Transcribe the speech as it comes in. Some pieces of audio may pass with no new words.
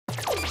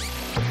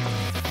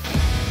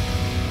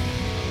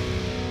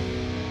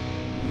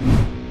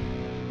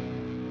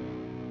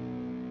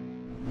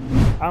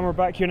And we're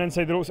back here on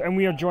Inside the Ropes, and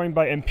we are joined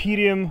by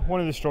Imperium, one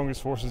of the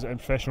strongest forces in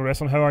professional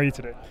wrestling. How are you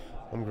today?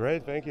 I'm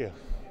great, thank you.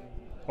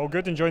 All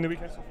good? Enjoying the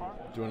weekend so far?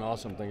 Doing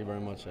awesome, thank you very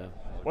much. Yeah.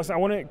 Listen, I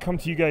want to come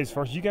to you guys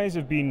first. You guys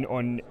have been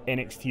on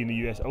NXT in the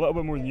US a little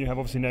bit more than you have.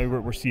 Obviously now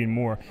we're seeing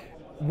more.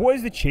 What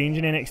has the change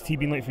in NXT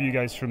been like for you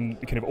guys from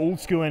the kind of old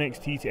school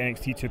NXT to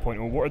NXT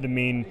 2.0? What are the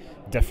main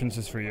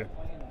differences for you?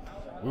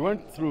 We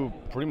went through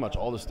pretty much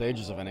all the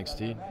stages of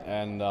NXT,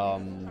 and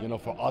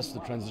for us the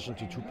transition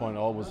to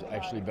 2.0 was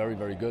actually very,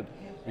 very good,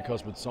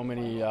 because with so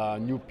many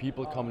new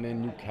people coming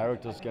in, new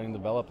characters getting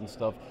developed and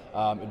stuff,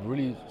 it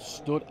really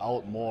stood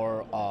out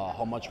more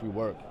how much we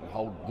worked,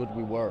 how good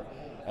we were,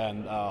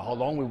 and how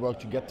long we worked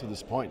to get to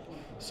this point.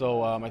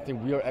 So I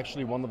think we are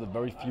actually one of the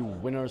very few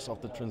winners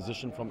of the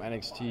transition from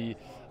NXT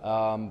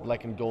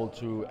Black and Gold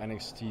to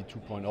NXT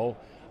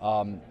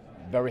 2.0.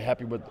 Very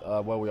happy with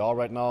where we are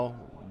right now.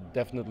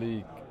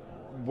 Definitely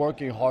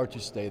working hard to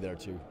stay there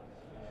too.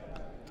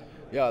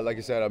 Yeah, like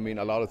I said, I mean,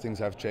 a lot of things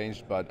have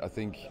changed, but I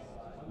think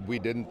we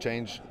didn't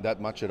change that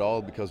much at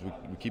all, because we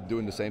keep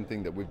doing the same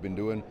thing that we've been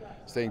doing,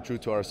 staying true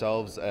to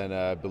ourselves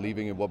and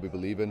believing in what we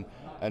believe in.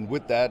 And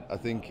with that, I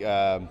think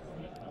the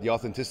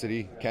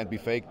authenticity can't be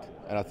faked,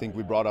 and I think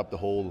we brought up the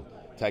whole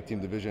tag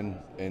team division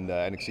in the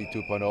NXT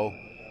 2.0,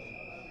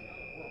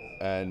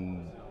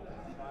 and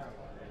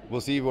we'll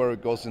see where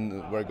it goes in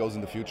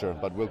the future.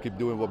 But we'll keep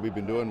doing what we've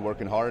been doing,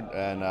 working hard,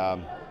 and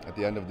at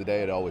the end of the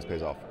day, it always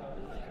pays off.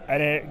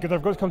 And Gunther,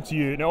 I've got to come to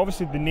you. Now,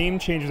 obviously, the name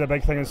change is a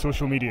big thing on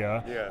social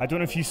media. Yeah. I don't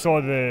know if you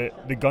saw the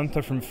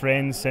Gunther from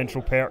Friends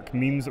Central Perk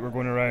memes that were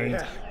going around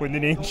when the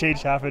name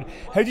change happened.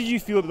 How did you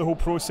feel about the whole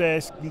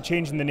process,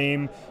 changing the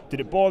name?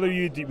 Did it bother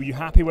you? Were you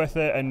happy with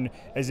it? And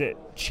has it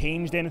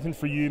changed anything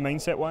for you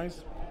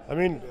mindset-wise? I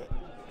mean,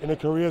 in a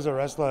career as a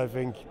wrestler, I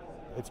think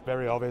it's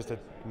very obvious that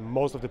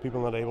most of the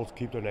people are not able to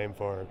keep their name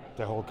for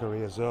their whole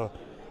career. So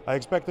I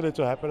expected it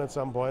to happen at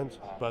some point,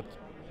 but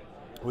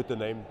with the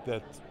name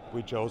that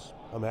we chose,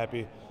 I'm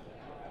happy.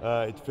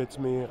 It fits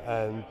me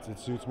and it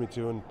suits me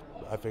too, and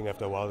I think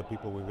after a while the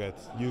people will get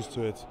used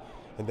to it,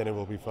 and then it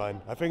will be fine.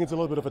 I think it's a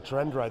little bit of a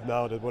trend right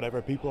now that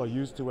whatever people are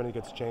used to when it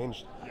gets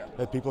changed,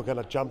 that people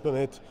cannot jump on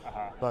it,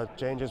 but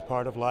change is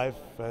part of life,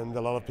 and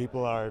a lot of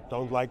people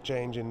don't like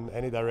change in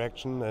any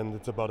direction, and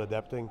it's about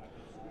adapting,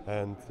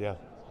 and yeah,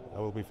 I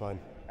will be fine.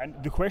 And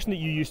the question that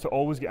you used to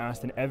always get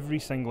asked in every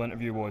single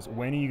interview was,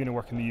 when are you going to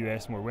work in the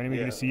US more? When are we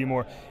going to see you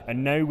more?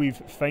 And now we're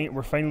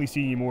finally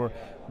seeing you more.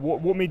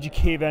 What made you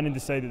cave in and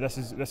decide that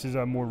this is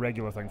a more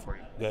regular thing for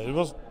you? Yeah, it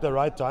was the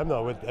right time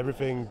now with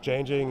everything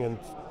changing, and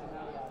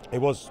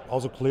it was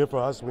also clear for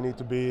us we need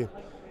to be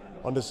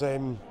on the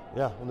same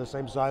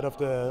side of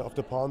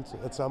the pond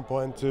at some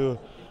point to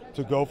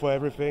go for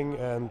everything.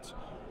 And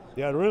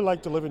yeah, I really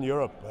like to live in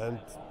Europe, and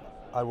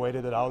I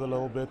waited it out a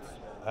little bit.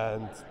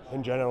 And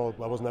in general,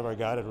 I was never a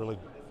guy that really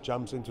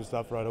jumps into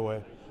stuff right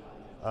away.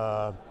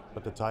 But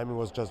the timing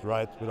was just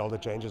right with all the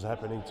changes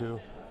happening too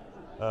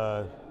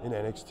in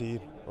NXT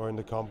or in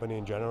the company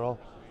in general.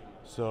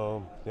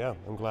 So yeah,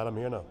 I'm glad I'm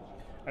here now.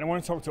 And I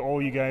want to talk to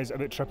all you guys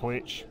about Triple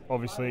H.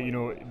 Obviously, you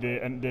know,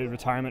 the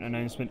retirement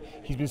announcement.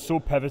 He's been so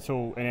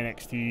pivotal in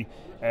NXT.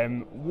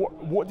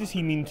 What does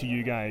he mean to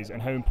you guys,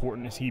 and how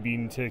important has he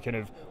been to kind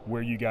of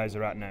where you guys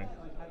are at now?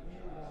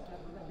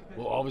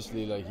 Well,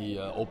 obviously, like, he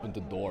opened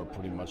the door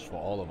pretty much for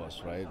all of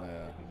us, right?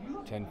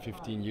 10,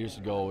 15 years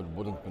ago, it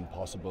wouldn't have been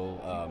possible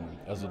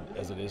as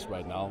it is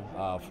right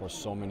now for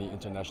so many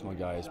international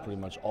guys, pretty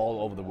much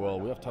all over the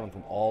world. We have talent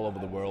from all over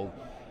the world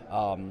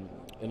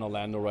in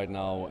Orlando right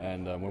now.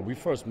 And when we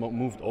first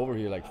moved over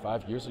here like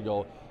 5 years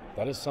ago,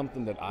 that is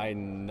something that I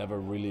never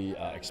really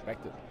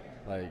expected.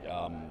 Like,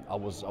 I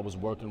was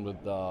working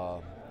with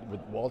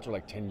Walter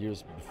like 10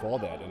 years before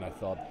that, and I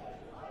thought,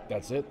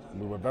 that's it.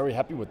 We were very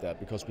happy with that,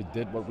 because we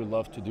did what we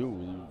love to do,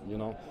 you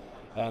know.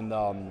 And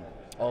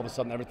all of a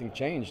sudden everything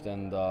changed,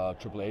 and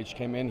Triple H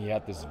came in. He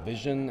had this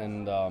vision,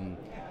 and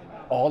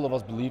all of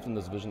us believed in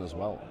this vision as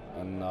well.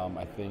 And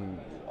I think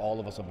all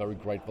of us are very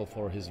grateful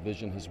for his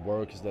vision, his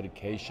work, his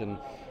dedication,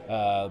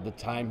 the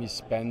time he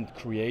spent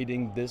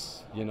creating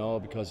this, you know,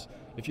 because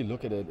if you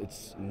look at it,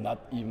 it's not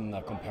even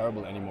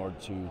comparable anymore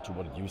to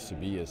what it used to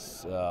be.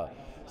 It's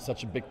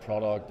such a big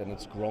product, and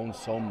it's grown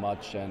so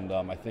much. And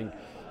I think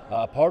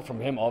apart from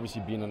him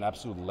obviously being an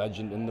absolute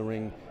legend in the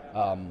ring,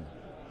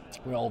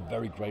 we're all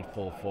very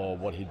grateful for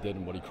what he did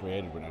and what he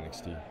created with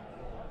NXT.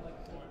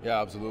 Yeah,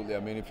 absolutely.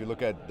 I mean, if you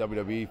look at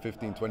WWE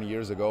 15, 20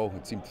 years ago,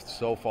 it seemed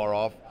so far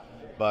off.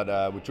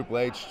 But with Triple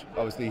H,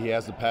 obviously he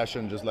has the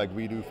passion just like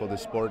we do for the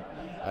sport.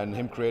 And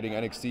him creating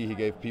NXT, he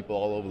gave people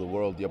all over the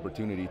world the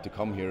opportunity to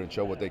come here and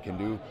show what they can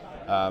do.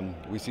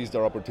 We seized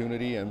our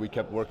opportunity, and we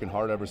kept working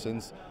hard ever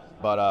since.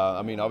 But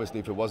I mean, obviously,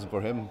 if it wasn't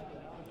for him,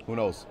 who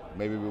knows?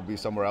 Maybe we'll be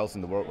somewhere else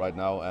in the world right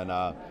now. And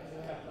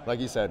like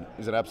he said,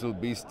 he's an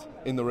absolute beast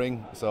in the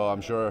ring. So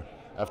I'm sure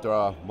after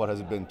what has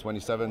it been,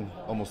 27,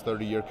 almost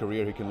 30-year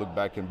career, he can look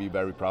back and be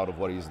very proud of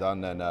what he's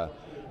done. And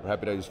we're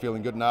happy that he's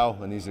feeling good now,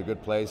 and he's in a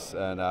good place.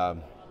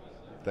 And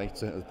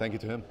thank you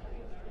to him.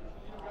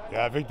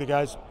 Yeah, I think the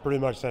guys pretty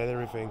much said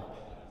everything.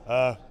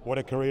 What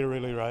a career,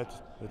 really, right?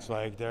 It's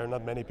like there are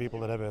not many people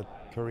that have a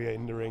career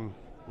in the ring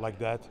like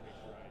that.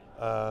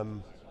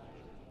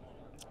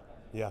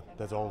 Yeah,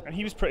 that's all. And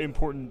he was pretty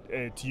important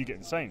to you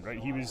getting signed, right?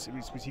 Was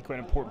he quite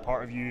an important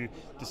part of you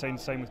deciding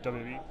to sign with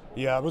WWE?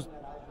 Yeah, I was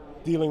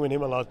dealing with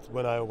him a lot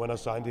when I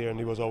signed here, and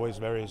he was always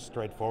very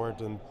straightforward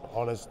and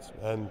honest,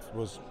 and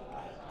was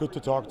good to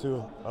talk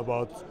to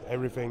about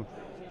everything.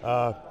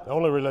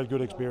 Only really had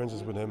good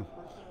experiences with him,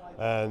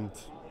 and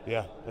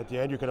yeah, at the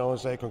end you can only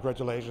say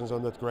congratulations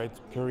on that great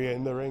career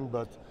in the ring.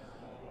 But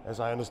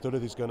as I understood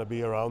it, he's going to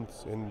be around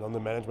on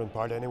the management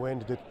part anyway,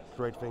 and he did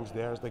great things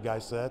there, as the guy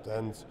said,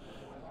 and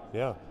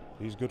yeah,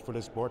 he's good for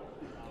this sport.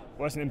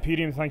 Well, listen,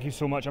 Imperium, thank you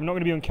so much. I'm not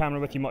going to be on camera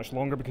with you much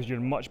longer because you're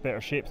in much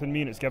better shape than me,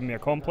 and it's given me a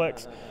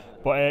complex.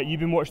 But you've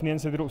been watching the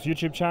Inside the Ropes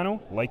YouTube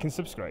channel. Like and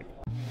subscribe.